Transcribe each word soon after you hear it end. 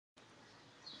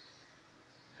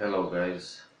Hello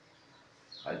guys,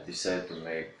 I decided to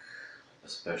make a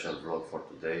special vlog for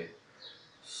today.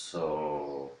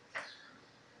 So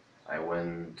I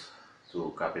went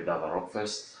to Capitava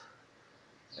Rockfest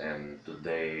and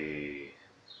today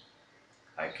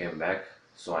I came back.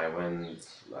 So I went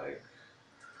like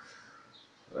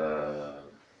uh,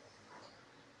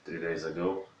 3 days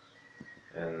ago,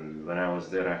 and when I was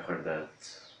there I heard that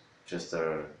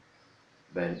Chester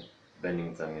ben-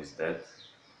 Bennington is dead,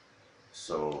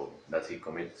 so that he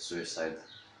committed suicide.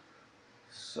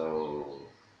 So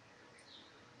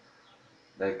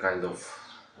that kind of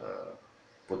uh,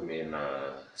 put me in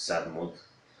a sad mood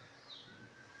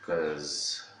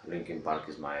because Linkin Park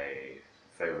is my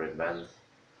favorite band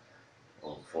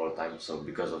of all time. So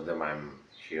because of them, I'm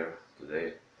here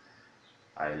today.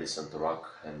 I listen to rock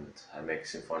and I make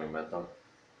symphonic metal.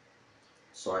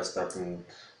 So I started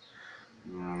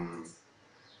mm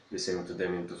listening to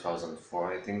them in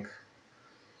 2004, I think.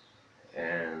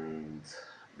 And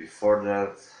before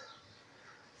that,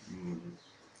 mm,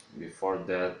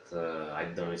 I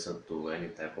didn't listen to any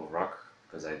type of rock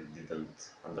because I didn't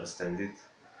understand it.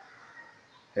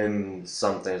 And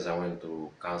sometimes I went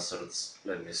to concerts.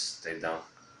 Let me stay down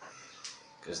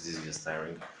because this gets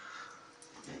tiring.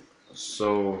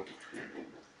 So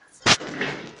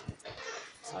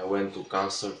I went to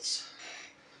concerts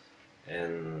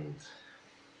and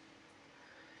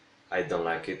I don't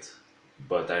like it,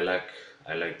 but I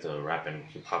like the rap and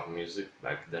hip hop music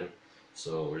back then.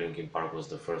 So Linkin Park was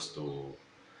the first to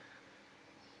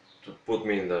put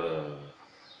me in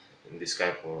this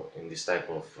type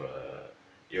of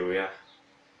area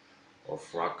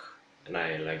of rock, and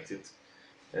I liked it,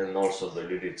 and also the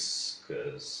lyrics,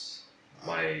 because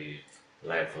my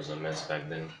life was a mess back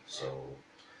then. So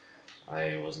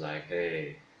I was like,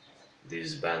 hey,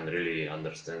 this band really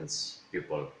understands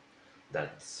people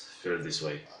that feel this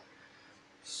way.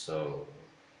 So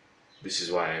this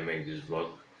is why I make this vlog,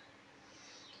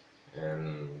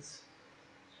 and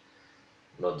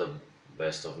not the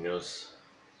best of news.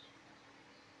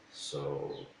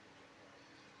 So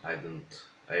I don't.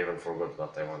 I even forgot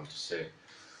what I want to say.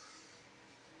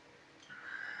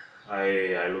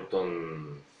 I looked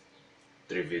on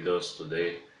 3 videos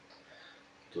today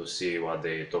to see what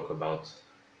they talk about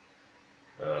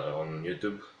on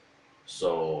YouTube.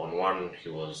 So on one, he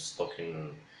was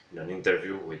talking in an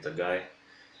interview with a guy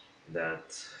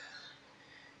that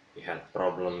he had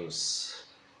problems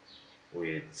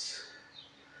with,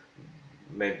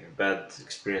 made bad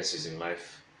experiences in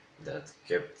life that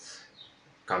kept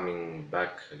coming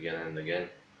back again and again.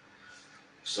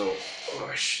 So,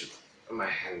 oh shit, my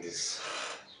hand is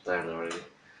tired already.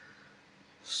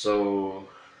 So,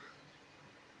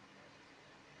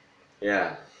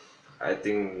 yeah, I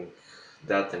think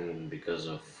that, and because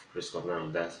of Chris Cornell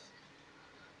death,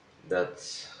 that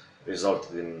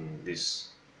resulted in this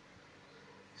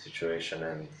situation,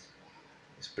 and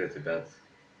it's pretty bad.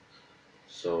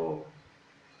 So,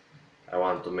 I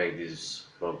want to make this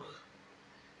vlog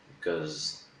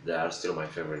because they are still my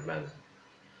favorite band.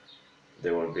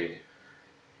 They will be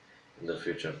in the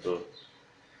future too.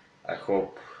 I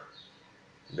hope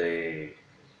they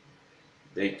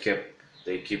they kept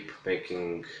they keep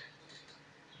making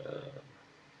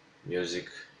music.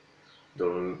 They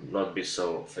will not be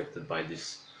so affected by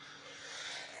this.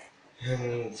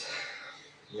 And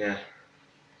yeah,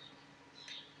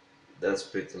 that's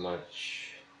pretty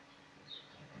much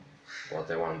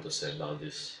what I want to say about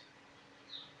this.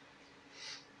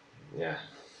 Yeah,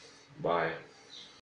 bye.